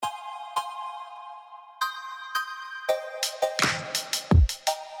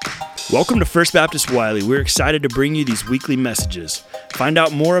Welcome to First Baptist Wiley. We're excited to bring you these weekly messages. Find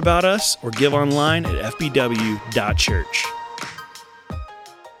out more about us or give online at fbw.church.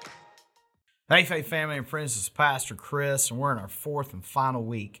 Hey, Faith family and friends, this is Pastor Chris, and we're in our fourth and final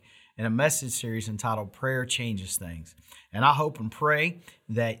week in a message series entitled Prayer Changes Things. And I hope and pray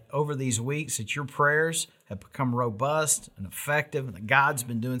that over these weeks that your prayers have become robust and effective, and that God's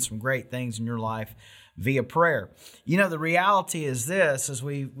been doing some great things in your life via prayer. You know, the reality is this: as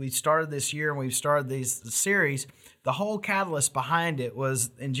we started this year and we've started this series, the whole catalyst behind it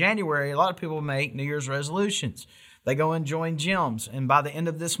was in January, a lot of people make New Year's resolutions. They go and join gyms, and by the end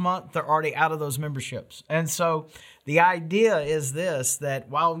of this month, they're already out of those memberships. And so the idea is this, that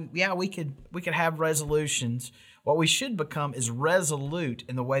while, we could have resolutions, what we should become is resolute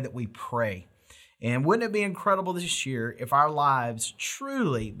in the way that we pray. And wouldn't it be incredible this year if our lives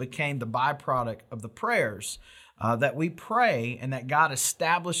truly became the byproduct of the prayers that we pray, and that God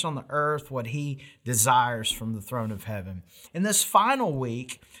established on the earth what He desires from the throne of heaven? In this final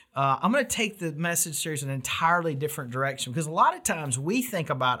week, I'm going to take the message series in an entirely different direction, because a lot of times we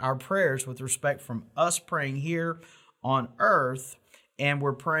think about our prayers with respect from us praying here on earth, and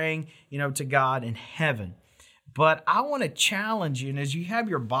we're praying, to God in heaven. But I want to challenge you, and as you have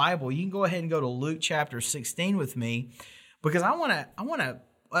your Bible, you can go ahead and go to Luke chapter 16 with me, because I want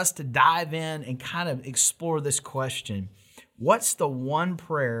us to dive in and kind of explore this question: what's the one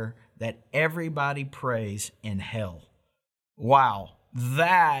prayer that everybody prays in hell? Wow,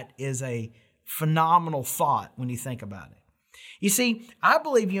 that is a phenomenal thought when you think about it. You see, I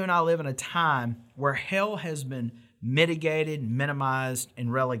believe you and I live in a time where hell has been mitigated, minimized,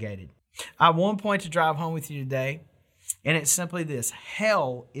 and relegated. I have one point to drive home with you today, and it's simply this: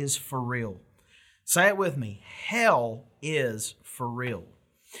 hell is for real. Say it with me: hell is for real.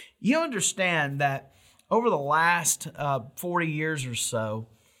 You understand that over the last 40 years or so,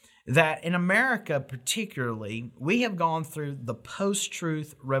 that in America particularly, we have gone through the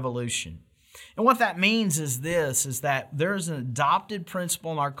post-truth revolution. And what that means is this, is that there's an adopted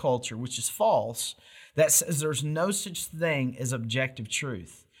principle in our culture, which is false, that says there's no such thing as objective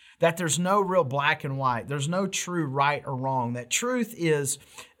truth. That there's no real black and white. There's no true right or wrong. That truth is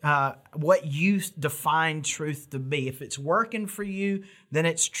what you define truth to be. If it's working for you, then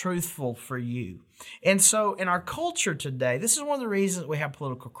it's truthful for you. And so in our culture today, this is one of the reasons we have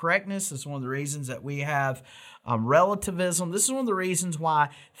political correctness. This is one of the reasons that we have relativism. This is one of the reasons why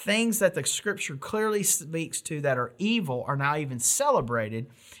things that the Scripture clearly speaks to that are evil are now even celebrated.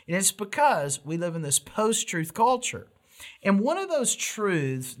 And it's because we live in this post-truth culture. And one of those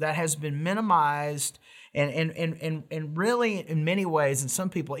truths that has been minimized and really in many ways, and some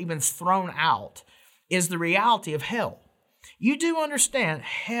people even thrown out, is the reality of hell. You do understand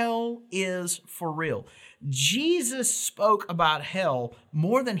hell is for real. Jesus spoke about hell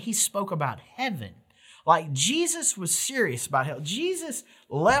more than He spoke about heaven. Like, Jesus was serious about hell. Jesus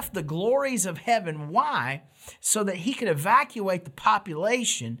left the glories of heaven. Why? So that He could evacuate the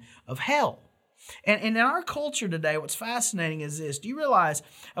population of hell. And in our culture today, what's fascinating is this: do you realize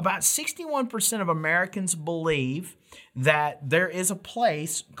about 61% of Americans believe that there is a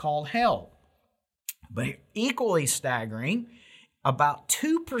place called hell? But equally staggering, about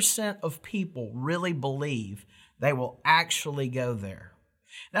 2% of people really believe they will actually go there.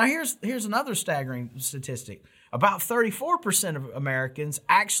 Now, here's another staggering statistic. About 34% of Americans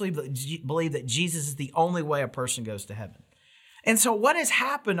actually believe that Jesus is the only way a person goes to heaven. And so what has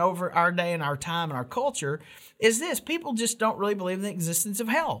happened over our day and our time and our culture is this: people just don't really believe in the existence of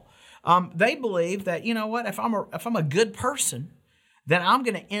hell. They believe that, if I'm a good person, then I'm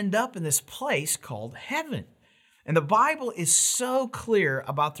going to end up in this place called heaven. And the Bible is so clear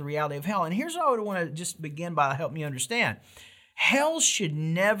about the reality of hell. And here's what I would want to just begin by helping you understand. Hell should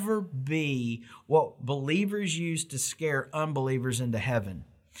never be what believers use to scare unbelievers into heaven.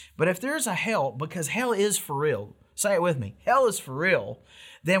 But if there's a hell, because hell is for real, say it with me: hell is for real.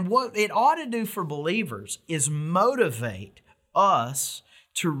 Then what it ought to do for believers is motivate us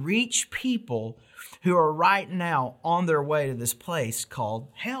to reach people who are right now on their way to this place called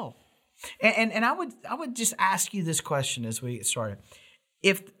hell. And I would just ask you this question as we get started: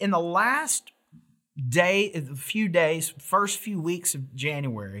 if in the last few days, first few weeks of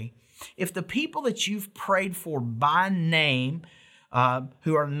January, if the people that you've prayed for by name,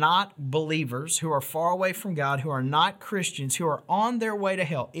 who are not believers, who are far away from God, who are not Christians, who are on their way to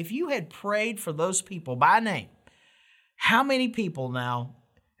hell, if you had prayed for those people by name, how many people now,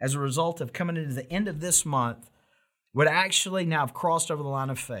 as a result of coming into the end of this month, would actually now have crossed over the line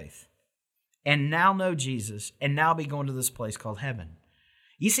of faith and now know Jesus and now be going to this place called heaven?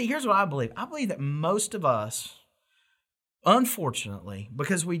 You see, here's what I believe. I believe that most of us unfortunately,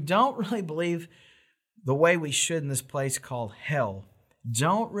 because we don't really believe the way we should in this place called hell,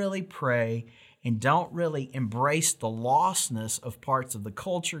 don't really pray and don't really embrace the lostness of parts of the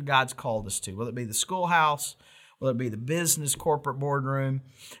culture God's called us to, whether it be the schoolhouse, whether it be the business corporate boardroom,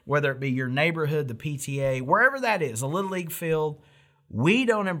 whether it be your neighborhood, the PTA, wherever that is, a little league field. We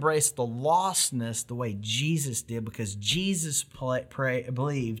don't embrace the lostness the way Jesus did, because Jesus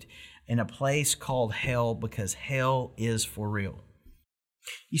believed in a place called hell, because hell is for real.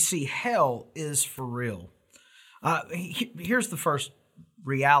 You see, hell is for real. Here's the first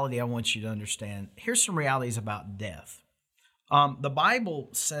reality I want you to understand. Here's some realities about death. The Bible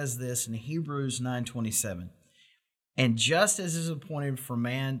says this in Hebrews 9:27. And just as it is appointed for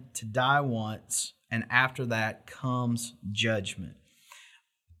man to die once, and after that comes judgment.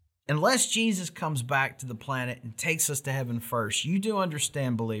 Unless Jesus comes back to the planet and takes us to heaven first, you do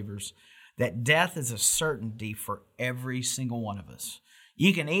understand, believers, that death is a certainty for every single one of us.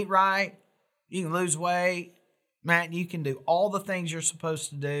 You can eat right, you can lose weight, man, you can do all the things you're supposed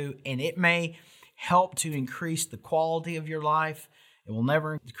to do, and it may help to increase the quality of your life. It will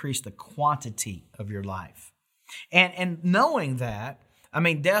never increase the quantity of your life. And knowing that,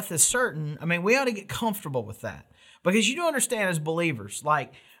 death is certain, we ought to get comfortable with that. Because you do understand as believers,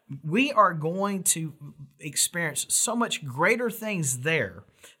 like, we are going to experience so much greater things there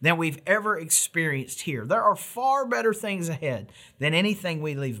than we've ever experienced here. There are far better things ahead than anything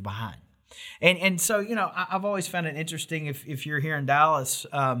we leave behind. And so, I've always found it interesting if you're here in Dallas,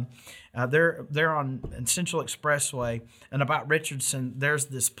 they're on Central Expressway, and about Richardson, there's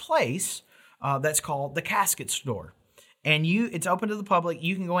this place that's called the Casket Store. And it's open to the public.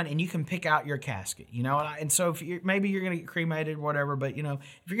 You can go in and you can pick out your casket, And so if maybe you're going to get cremated, whatever, but if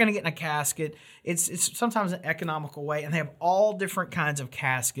you're going to get in a casket, it's sometimes an economical way, and they have all different kinds of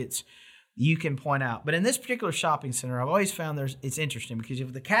caskets you can point out. But in this particular shopping center, I've always found it's interesting because you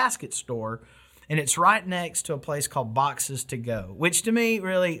have the Casket Store, and it's right next to a place called Boxes to Go, which to me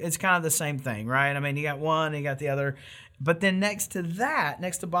really it's kind of the same thing, right? You got one, you got the other. But then next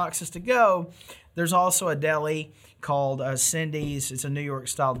to Boxes to Go, there's also a deli called Cindy's. It's a New York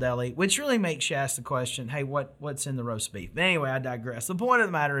style deli, which really makes you ask the question, hey, what's in the roast beef? But anyway, I digress. The point of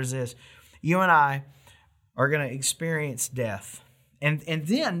the matter is this: you and I are going to experience death. And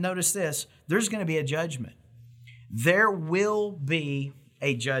then notice this, there's going to be a judgment. There will be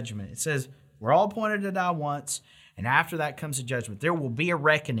a judgment. It says we're all appointed to die once, and after that comes a judgment. There will be a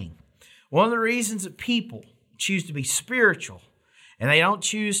reckoning. One of the reasons that people choose to be spiritual and they don't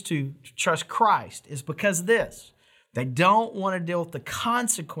choose to trust Christ is because of this. They don't want to deal with the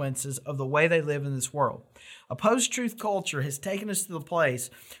consequences of the way they live in this world. A post-truth culture has taken us to the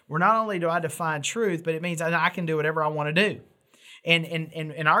place where not only do I define truth, but it means I can do whatever I want to do. And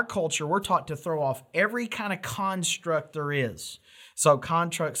in our culture, we're taught to throw off every kind of construct there is. So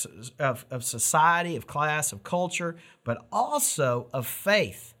constructs of society, of class, of culture, but also of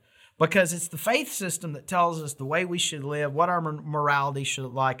faith. Because it's the faith system that tells us the way we should live, what our morality should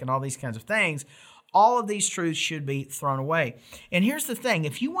look like, and all these kinds of things. All of these truths should be thrown away. And here's the thing.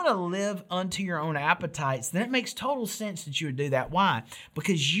 If you want to live unto your own appetites, then it makes total sense that you would do that. Why?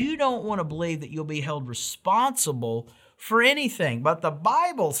 Because you don't want to believe that you'll be held responsible for anything. But the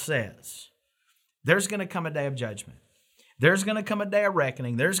Bible says there's going to come a day of judgment. There's going to come a day of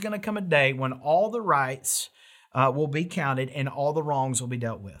reckoning. There's going to come a day when all the rights will be counted and all the wrongs will be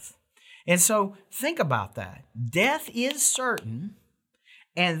dealt with. And so think about that. Death is certain,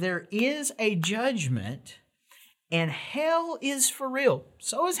 and there is a judgment, and hell is for real.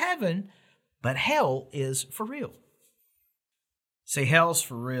 So is heaven, but hell is for real. See, hell's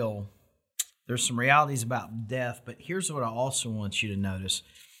for real. There's some realities about death, but here's what I also want you to notice.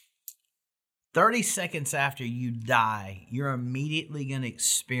 30 seconds after you die, you're immediately going to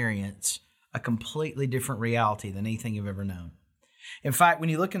experience a completely different reality than anything you've ever known. In fact, when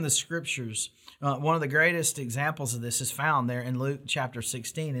you look in the scriptures, one of the greatest examples of this is found there in Luke chapter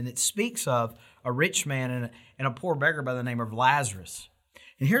 16, and it speaks of a rich man and a poor beggar by the name of Lazarus.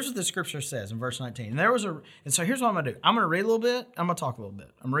 And here's what the scripture says in verse 19. And so here's what I'm going to do. I'm going to read a little bit. I'm going to talk a little bit.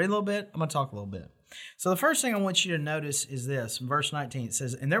 I'm going to read a little bit. I'm going to talk a little bit. So the first thing I want you to notice is this. In verse 19, it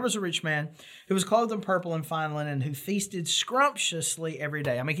says, "And there was a rich man who was clothed in purple and fine linen, who feasted scrumptiously every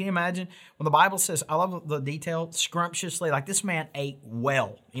day." Can you imagine when the Bible says, I love the detail, scrumptiously, like this man ate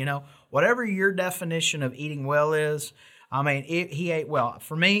well, whatever your definition of eating well is. He ate well.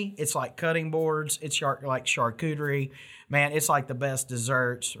 For me, it's like cutting boards. It's like charcuterie. Man, it's like the best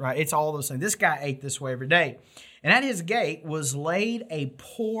desserts, right? It's all those things. This guy ate this way every day. And at his gate was laid a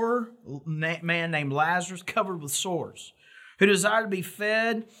poor man named Lazarus, covered with sores, who desired to be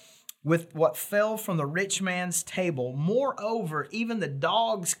fed with what fell from the rich man's table. Moreover, even the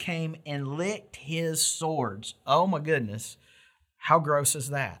dogs came and licked his swords. Oh my goodness. How gross is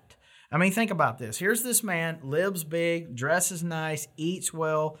that? I mean, think about this. Here's this man, lives big, dresses nice, eats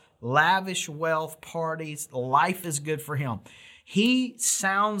well, lavish wealth, parties, life is good for him. He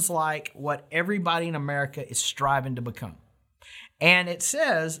sounds like what everybody in America is striving to become. And it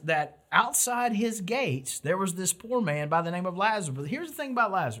says that outside his gates, there was this poor man by the name of Lazarus. But here's the thing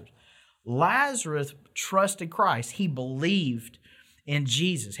about Lazarus. Lazarus trusted Christ. He believed in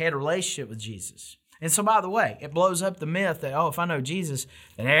Jesus. He had a relationship with Jesus. And so, by the way, it blows up the myth that, if I know Jesus,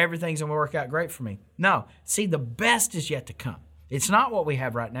 then everything's going to work out great for me. No. See, the best is yet to come. It's not what we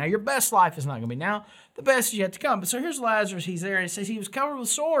have right now. Your best life is not going to be now. The best is yet to come. But so here's Lazarus. He's there, and it says he was covered with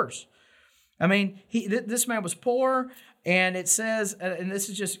sores. I mean, this man was poor, and it says, and this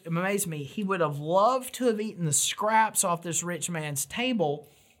is just amazed me, he would have loved to have eaten the scraps off this rich man's table.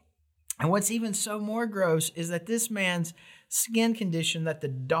 And what's even so more gross is that this man's skin condition, that the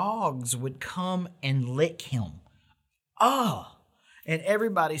dogs would come and lick him. Oh, and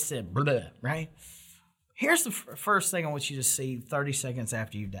everybody said, blah, right? Here's the first thing I want you to see 30 seconds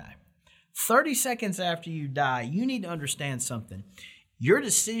after you die. 30 seconds after you die, you need to understand something. Your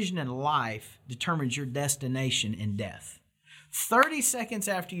decision in life determines your destination in death. 30 seconds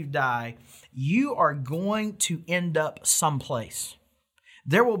after you die, you are going to end up someplace.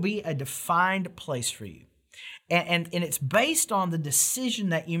 There will be a defined place for you. And it's based on the decision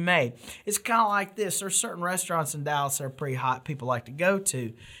that you made. It's kind of like this. There's certain restaurants in Dallas that are pretty hot people like to go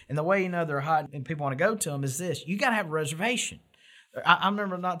to. And the way you know they're hot and people want to go to them is this. You got to have a reservation. I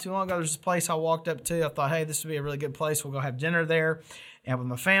remember not too long ago, there's this place I walked up to. I thought, hey, this would be a really good place. We'll go have dinner there and with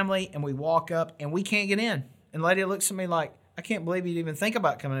my family. And we walk up and we can't get in. And the lady looks at me like, I can't believe you'd even think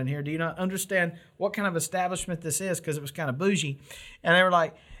about coming in here. Do you not understand what kind of establishment this is? Because it was kind of bougie. And they were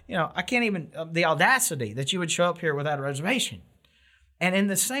like, I can't even, the audacity that you would show up here without a reservation. And in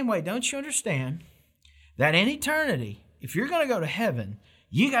the same way, don't you understand that in eternity, if you're going to go to heaven,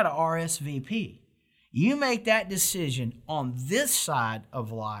 you got to RSVP. You make that decision on this side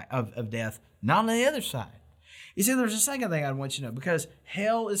of death, not on the other side. You see, there's a second thing I want you to know, because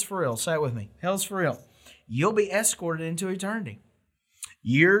hell is for real. Say it with me. Hell's for real. You'll be escorted into eternity.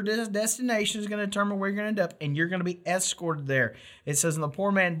 Your destination is going to determine where you're going to end up, and you're going to be escorted there. It says, and the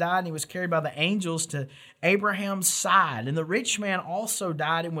poor man died, and he was carried by the angels to Abraham's side. And the rich man also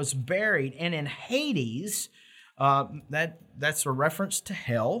died and was buried. And in Hades, that's a reference to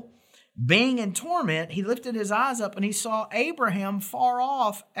hell, being in torment, he lifted his eyes up, and he saw Abraham far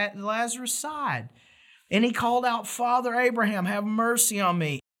off at Lazarus' side. And he called out, Father Abraham, have mercy on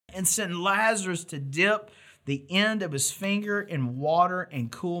me, and sent Lazarus to dip the end of his finger in water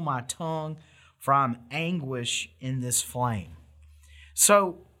and cool my tongue, for I'm anguish in this flame.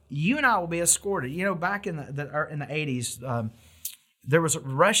 So you and I will be escorted. Back in the 80s, there was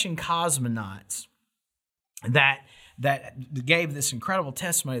Russian cosmonauts that gave this incredible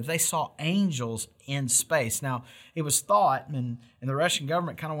testimony that they saw angels in space. Now, it was thought, and the Russian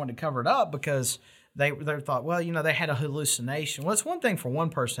government kind of wanted to cover it up because they thought, they had a hallucination. Well, it's one thing for one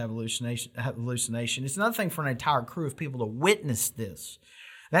person to have hallucination. It's another thing for an entire crew of people to witness this.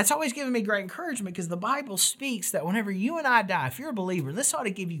 That's always given me great encouragement, because the Bible speaks that whenever you and I die, if you're a believer, this ought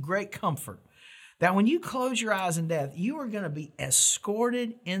to give you great comfort, that when you close your eyes in death, you are going to be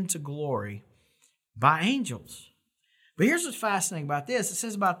escorted into glory by angels. But here's what's fascinating about this. It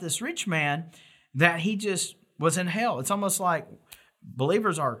says about this rich man that he just was in hell. It's almost like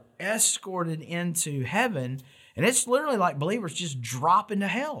believers are escorted into heaven, and it's literally like believers just drop into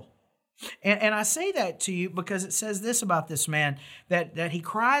hell. And I say that to you because it says this about this man, that he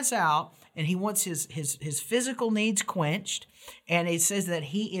cries out and he wants his physical needs quenched, and it says that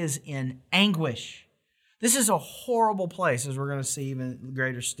he is in anguish. This is a horrible place, as we're going to see even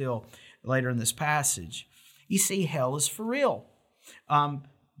greater still later in this passage. You see, hell is for real.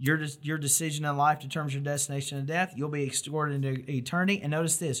 Your decision in life determines your destination in death. You'll be escorted into eternity. And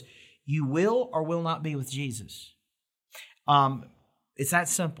notice this, you will or will not be with Jesus. It's that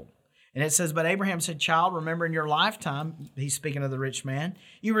simple. And it says, but Abraham said, child, remember in your lifetime, he's speaking of the rich man,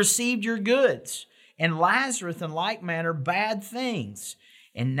 you received your goods, and Lazarus in like manner bad things.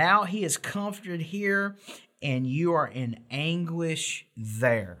 And now he is comforted here, and you are in anguish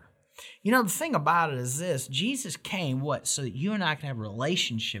there. The thing about it is this. Jesus came, so that you and I can have a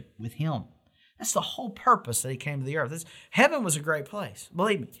relationship with him. That's the whole purpose that he came to the earth. Heaven was a great place.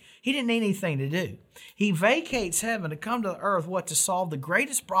 Believe me, he didn't need anything to do. He vacates heaven to come to the earth, to solve the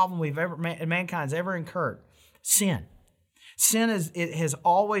greatest problem mankind's ever incurred, sin. Sin has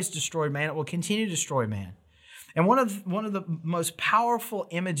always destroyed man. It will continue to destroy man. And one of the most powerful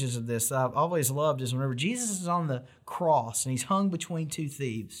images of this that I've always loved is whenever Jesus is on the cross and he's hung between two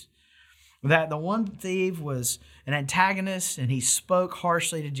thieves. That the one thief was an antagonist and he spoke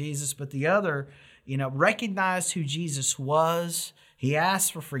harshly to Jesus, but the other, recognized who Jesus was. He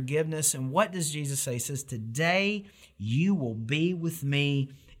asked for forgiveness. And what does Jesus say? He says, "Today you will be with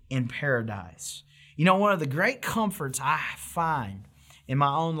me in paradise." One of the great comforts I find in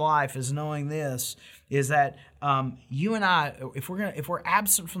my own life is knowing this, is that you and I, if we're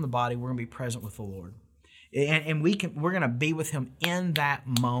absent from the body, we're going to be present with the Lord. And we're going to be with him in that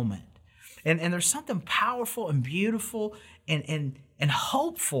moment. And there's something powerful and beautiful and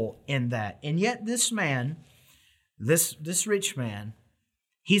hopeful in that. And yet this man, this rich man,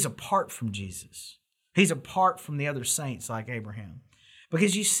 he's apart from Jesus. He's apart from the other saints like Abraham.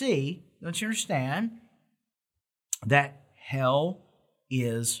 Because you see, don't you understand, that hell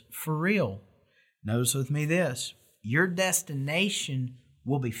is for real. Notice with me this: your destination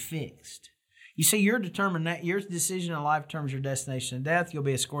will be fixed. You see, your decision in life determines your destination in death. You'll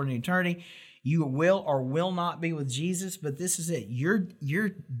be escorted in eternity. You will or will not be with Jesus, but this is it. Your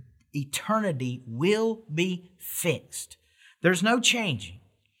eternity will be fixed. There's no changing.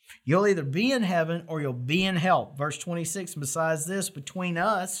 You'll either be in heaven or you'll be in hell. Verse 26, besides this, between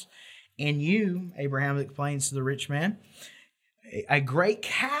us and you, Abraham explains to the rich man, a great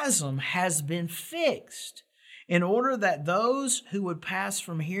chasm has been fixed, in order that those who would pass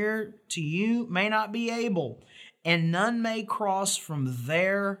from here to you may not be able, and none may cross from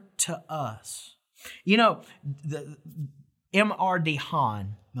there to us. The M.R.D.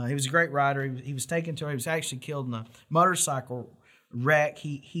 Hahn, he was a great writer. He was actually killed in a motorcycle wreck.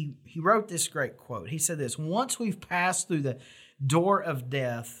 He wrote this great quote. He said this: "Once we've passed through the door of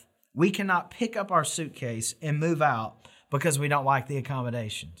death, we cannot pick up our suitcase and move out because we don't like the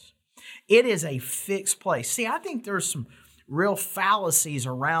accommodations. It is a fixed place." See, I think there's some real fallacies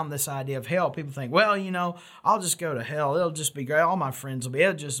around this idea of hell. People think, well, I'll just go to hell. It'll just be great. All my friends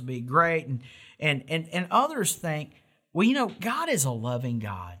it'll just be great. And others think, well, God is a loving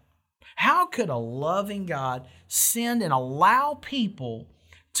God. How could a loving God send and allow people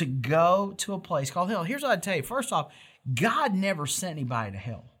to go to a place called hell? Here's what I'd tell you. First off, God never sent anybody to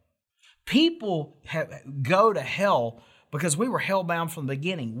hell. People go to hell because we were hell-bound from the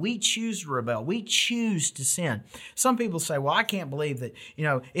beginning. We choose to rebel. We choose to sin. Some people say, well, I can't believe that,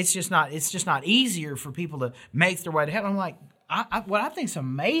 it's just not easier for people to make their way to heaven. I'm like, what I think is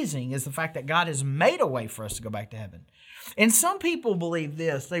amazing is the fact that God has made a way for us to go back to heaven. And some people believe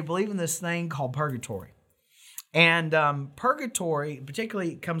this. They believe in this thing called purgatory. And purgatory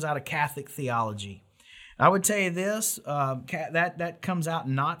particularly comes out of Catholic theology. I would tell you this, that comes out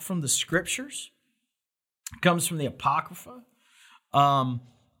not from the Scriptures. It comes from the Apocrypha.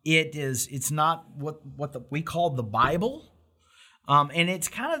 It's not what we call the Bible. And it's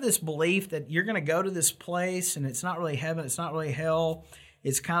kind of this belief that you're going to go to this place and it's not really heaven, it's not really hell.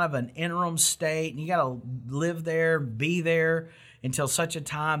 It's kind of an interim state, and you got to live there, be there until such a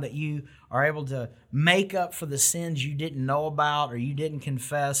time that you are able to make up for the sins you didn't know about or you didn't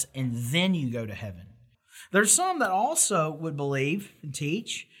confess, and then you go to heaven. There's some that also would believe and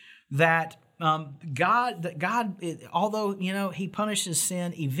teach that God, although, he punishes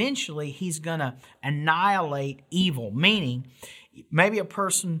sin, eventually he's going to annihilate evil, meaning maybe a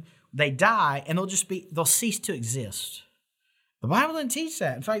person, they die and they'll cease to exist. The Bible doesn't teach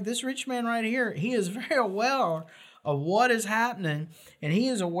that. In fact, this rich man right here, he is very aware of what is happening, and he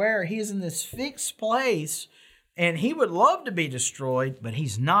is aware he is in this fixed place, and he would love to be destroyed, but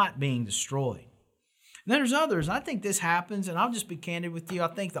he's not being destroyed. And then there's others. I think this happens, and I'll just be candid with you. I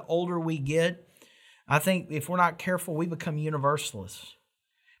think the older we get, I think if we're not careful, we become universalists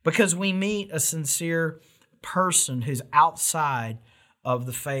because we meet a sincere person who's outside of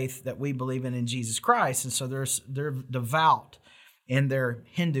the faith that we believe in Jesus Christ. And so they're devout in their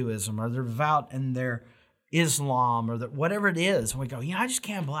Hinduism, or they're devout in their Islam, or whatever it is. And we go, I just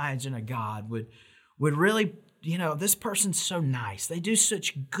can't imagine a God would really, this person's so nice. They do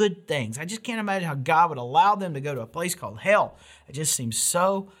such good things. I just can't imagine how God would allow them to go to a place called hell. It just seems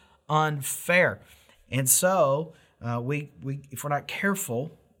so unfair. And so we if we're not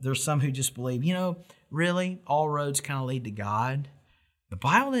careful, there's some who just believe, really all roads kind of lead to God. The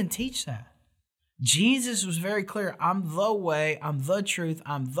Bible didn't teach that. Jesus was very clear. I'm the way, I'm the truth,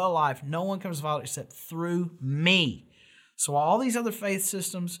 I'm the life. No one comes to the Father except through me. So all these other faith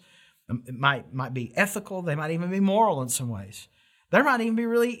systems might be ethical. They might even be moral in some ways. There might even be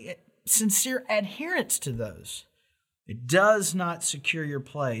really sincere adherence to those. It does not secure your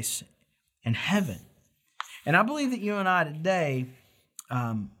place in heaven. And I believe that you and I today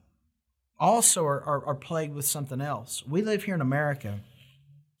also are plagued with something else. We live here in America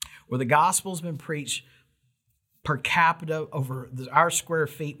where the gospel's been preached per capita over our square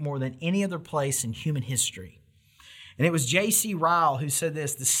feet more than any other place in human history. And it was J.C. Ryle who said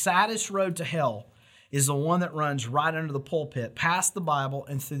this: the saddest road to hell is the one that runs right under the pulpit, past the Bible,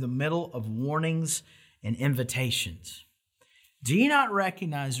 and through the middle of warnings and invitations. Do you not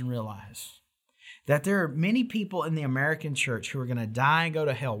recognize and realize that there are many people in the American church who are going to die and go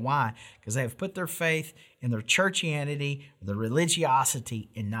to hell? Why? Because they have put their faith in their churchianity, their religiosity,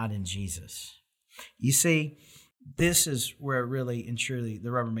 and not in Jesus. You see, this is where really and truly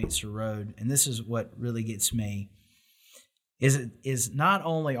the rubber meets the road, and this is what really gets me, is not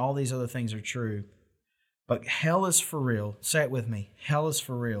only all these other things are true, but hell is for real. Say it with me. Hell is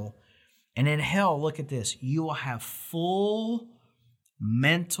for real. And in hell, look at this, you will have full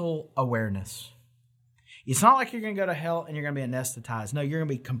mental awareness. It's not like you're going to go to hell and you're going to be anesthetized. No, you're going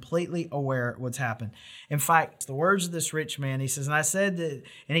to be completely aware of what's happened. In fact, the words of this rich man, he says,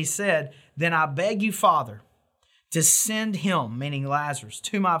 he said, then I beg you, Father, to send him, meaning Lazarus,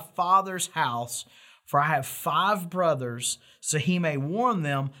 to my father's house, for I have 5 brothers, so he may warn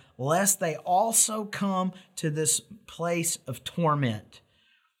them, lest they also come to this place of torment.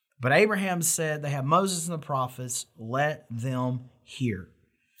 But Abraham said, they have Moses and the prophets, let them hear.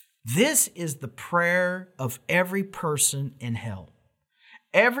 This is the prayer of every person in hell.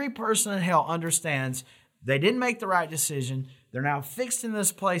 Every person in hell understands they didn't make the right decision. They're now fixed in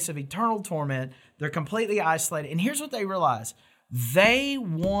this place of eternal torment. They're completely isolated. And here's what they realize. They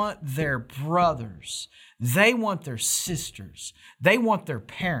want their brothers. They want their sisters. They want their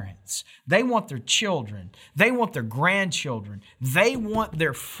parents. They want their children. They want their grandchildren. They want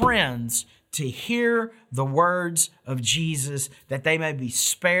their friends to hear the words of Jesus, that they may be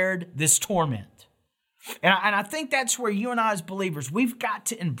spared this torment. And I think that's where you and I as believers, we've got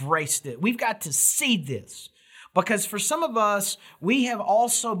to embrace it. We've got to see this. Because for some of us, we have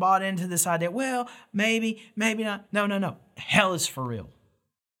also bought into this idea, well, maybe not. No. Hell is for real.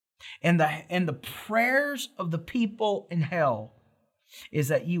 And the prayers of the people in hell is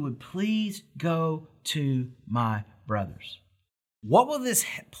that you would please go to my brothers. What will this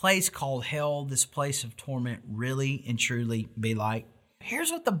place called hell, this place of torment, really and truly be like?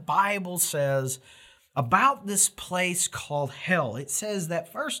 Here's what the Bible says about this place called hell. It says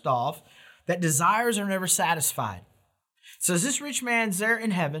that, first off, that desires are never satisfied. So as this rich man's there in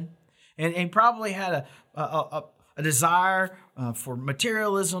heaven, and he probably had a desire for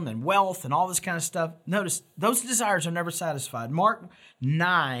materialism and wealth and all this kind of stuff. Notice, those desires are never satisfied. Mark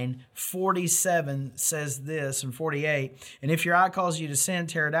 9:47 says this, and 48, and if your eye calls you to sin,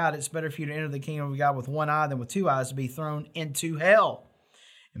 tear it out. It's better for you to enter the kingdom of God with one eye than with 2 eyes to be thrown into hell.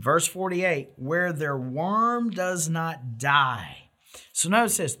 In verse 48, where their worm does not die. So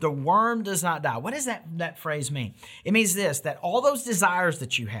notice this, the worm does not die. What does that phrase mean? It means this, that all those desires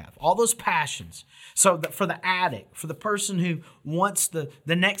that you have, all those passions, so that for the addict, for the person who wants the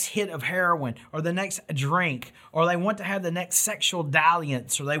next hit of heroin or the next drink, or they want to have the next sexual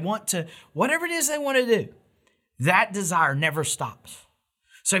dalliance, or they want to, whatever it is they want to do, that desire never stops.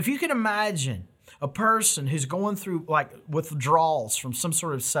 So if you can imagine a person who's going through like withdrawals from some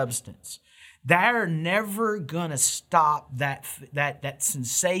sort of substance, they're never going to stop that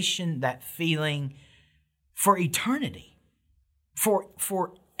sensation, that feeling for eternity,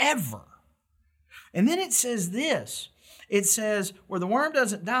 forever. And then it says this. It says, where the worm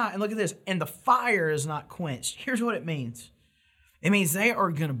doesn't die, and look at this, and the fire is not quenched. Here's what it means. It means they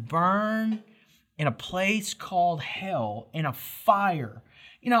are going to burn in a place called hell, in a fire.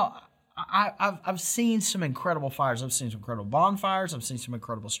 You know, I've seen some incredible fires. I've seen some incredible bonfires. I've seen some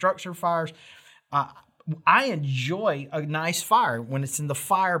incredible structure fires. I enjoy a nice fire when it's in the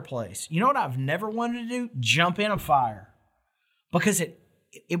fireplace. You know what I've never wanted to do? Jump in a fire. Because it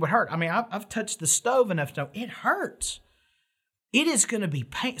would hurt. I mean, I've touched the stove enough to know it hurts. It is going to be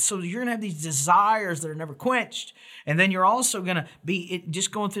pain. So you're going to have these desires that are never quenched. And then you're also going to be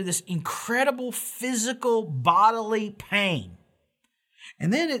just going through this incredible physical bodily pain.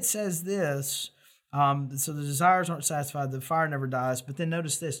 And then it says this, so the desires aren't satisfied, the fire never dies. But then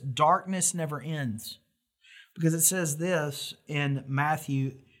notice this, darkness never ends. Because it says this in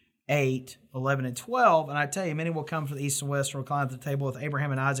Matthew 8, 11, and 12. And I tell you, many will come from the east and west and recline at the table with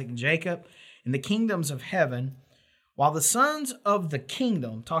Abraham and Isaac and Jacob in the kingdoms of heaven, while the sons of the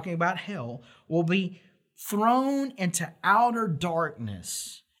kingdom, talking about hell, will be thrown into outer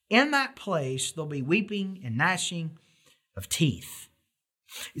darkness. In that place, there'll be weeping and gnashing of teeth.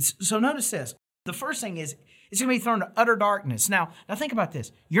 So notice this. The first thing is, it's going to be thrown to utter darkness. Now think about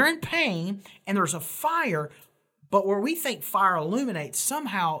this. You're in pain, and there's a fire But where we think fire illuminates,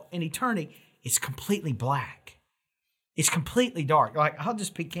 somehow in eternity, it's completely black. It's completely dark. Like, I'll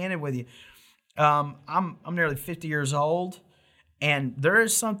just be candid with you. I'm nearly 50 years old, and there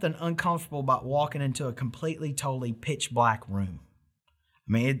is something uncomfortable about walking into a completely, totally pitch black room.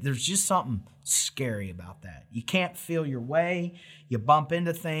 I mean, there's just something scary about that. You can't feel your way. You bump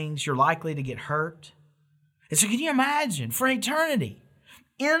into things. You're likely to get hurt. And so can you imagine for eternity,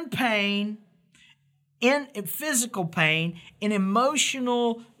 in pain, in physical pain, in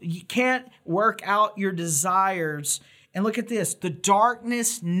emotional, you can't work out your desires. And look at this, the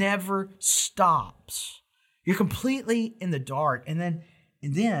darkness never stops. You're completely in the dark. And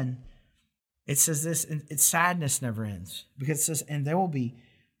then it says this, its sadness never ends. Because it says, and there will be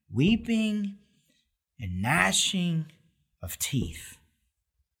weeping and gnashing of teeth.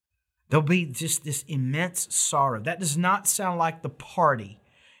 There'll be just this immense sorrow. That does not sound like the party.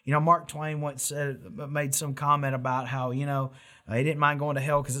 You know, Mark Twain once made some comment about how, he didn't mind going to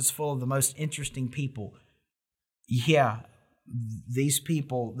hell because it's full of the most interesting people. Yeah, these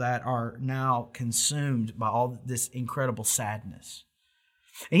people that are now consumed by all this incredible sadness.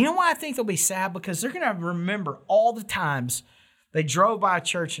 And you know why I think they'll be sad? Because they're going to remember all the times they drove by a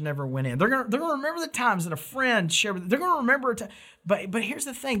church and never went in. They're going to remember the times that a friend shared with them. They're going to remember it. But here's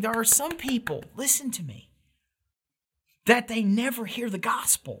the thing. There are some people, listen to me, that they never hear the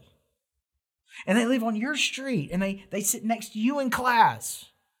gospel. And they live on your street, and they sit next to you in class.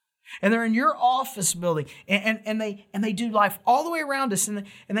 And they're in your office building, and they do life all the way around us, and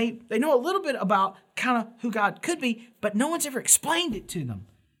they know a little bit about kind of who God could be, but no one's ever explained it to them.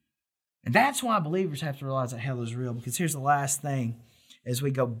 And that's why believers have to realize that hell is real, because here's the last thing. As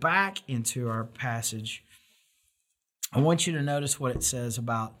we go back into our passage, I want you to notice what it says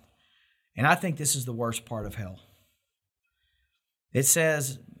about, and I think this is the worst part of hell. It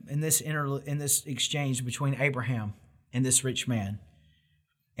says in this exchange between Abraham and this rich man,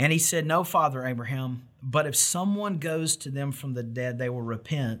 and he said, "No, Father Abraham, but if someone goes to them from the dead, they will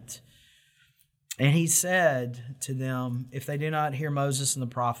repent." And he said to them, "If they do not hear Moses and the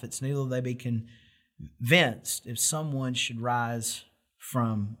prophets, neither will they be convinced if someone should rise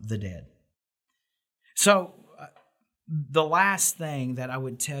from the dead." So the last thing that I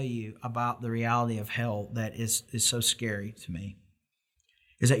would tell you about the reality of hell that is so scary to me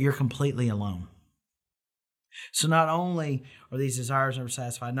is that you're completely alone. So not only are these desires never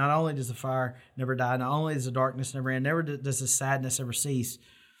satisfied, not only does the fire never die, not only does the darkness never end, never does the sadness ever cease,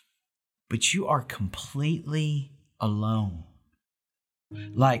 but you are completely alone.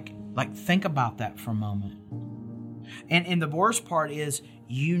 Like think about that for a moment. And the worst part is,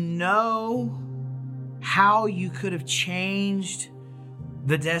 you know how you could have changed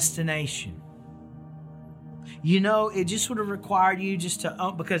the destination. You know, it just would have required you just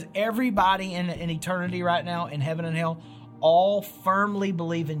to, because everybody in eternity right now, in heaven and hell, all firmly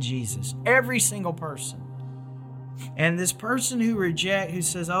believe in Jesus. Every single person. And this person who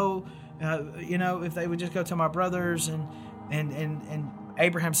says, if they would just go tell my brothers, and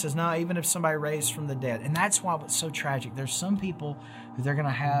Abraham says, no, even if somebody raised from the dead. And that's why it's so tragic. There's some people who they're going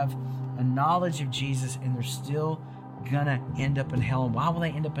to have a knowledge of Jesus, and they're still going to end up in hell. And why will they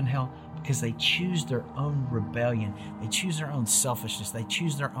end up in hell? Because they choose their own rebellion. They choose their own selfishness. They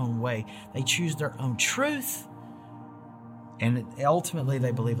choose their own way. They choose their own truth. And ultimately,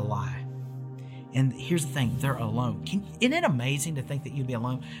 they believe a lie. And here's the thing, they're alone. Isn't it amazing to think that you'd be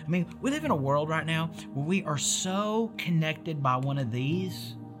alone? I mean, we live in a world right now where we are so connected by one of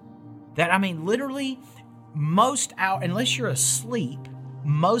these that, literally, unless you're asleep,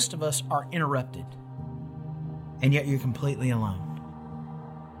 most of us are interrupted. And yet you're completely alone.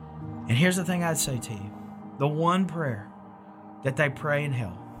 And here's the thing I'd say to you. The one prayer that they pray in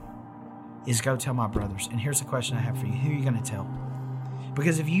hell is, go tell my brothers. And here's the question I have for you. Who are you going to tell?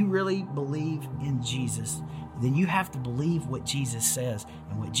 Because if you really believe in Jesus, then you have to believe what Jesus says.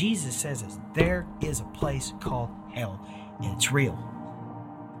 And what Jesus says is, there is a place called hell, and it's real.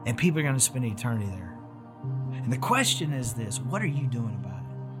 And people are going to spend eternity there. And the question is this: what are you doing about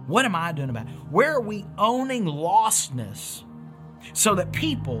it? What am I doing about it? Where are we owning lostness so that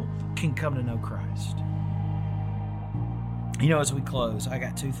people can come to know Christ? As we close, I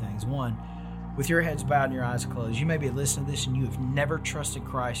got two things. One, with your heads bowed and your eyes closed, you may be listening to this and you have never trusted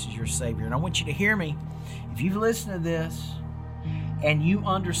Christ as your Savior. And I want you to hear me. If you've listened to this and you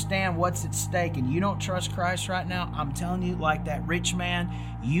understand what's at stake and you don't trust Christ right now, I'm telling you, like that rich man,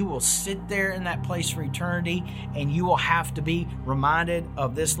 you will sit there in that place for eternity, and you will have to be reminded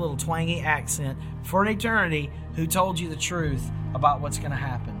of this little twangy accent for an eternity who told you the truth about what's going to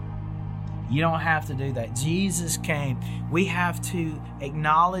happen. You don't have to do that. Jesus came. We have to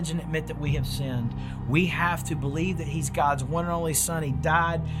acknowledge and admit that we have sinned. We have to believe that He's God's one and only Son. He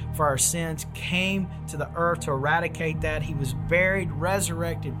died for our sins, came to the earth to eradicate that. He was buried,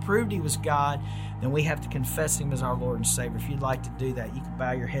 resurrected, proved He was God. Then we have to confess Him as our Lord and Savior. If you'd like to do that, you can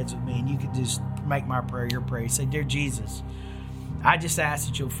bow your heads with me and you can just make my prayer your prayer. You say, Dear Jesus, I just ask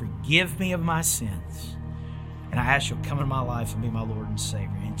that You'll forgive me of my sins. And I ask You'll come into my life and be my Lord and Savior.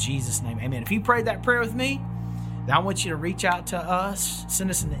 In Jesus' name, amen. If you prayed that prayer with me, then I want you to reach out to us. Send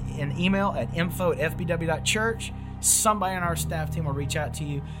us an email at info@fbw.church. Somebody on our staff team will reach out to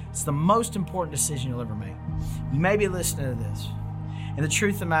you. It's the most important decision you'll ever make. You may be listening to this. And the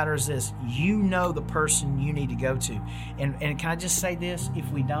truth of the matter is this. You know the person you need to go to. And can I just say this? If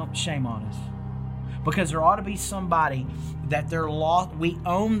we don't, shame on us. Because there ought to be somebody that they're lost. We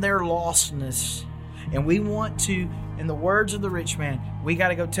own their lostness. And we want to, in the words of the rich man, we got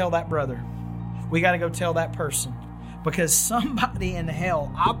to go tell that brother. We got to go tell that person. Because somebody in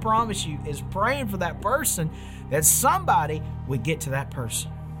hell, I promise you, is praying for that person, that somebody would get to that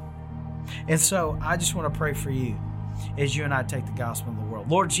person. And so I just want to pray for you as you and I take the gospel of the world.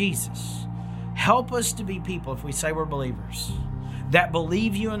 Lord Jesus, help us to be people, if we say we're believers, that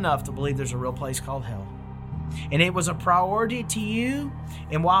believe You enough to believe there's a real place called hell. And it was a priority to You.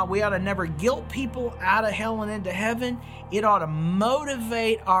 And while we ought to never guilt people out of hell and into heaven, it ought to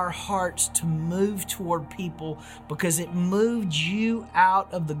motivate our hearts to move toward people, because it moved You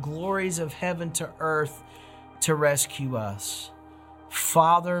out of the glories of heaven to earth to rescue us.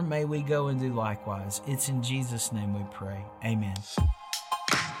 Father, may we go and do likewise. It's in Jesus' name we pray. Amen.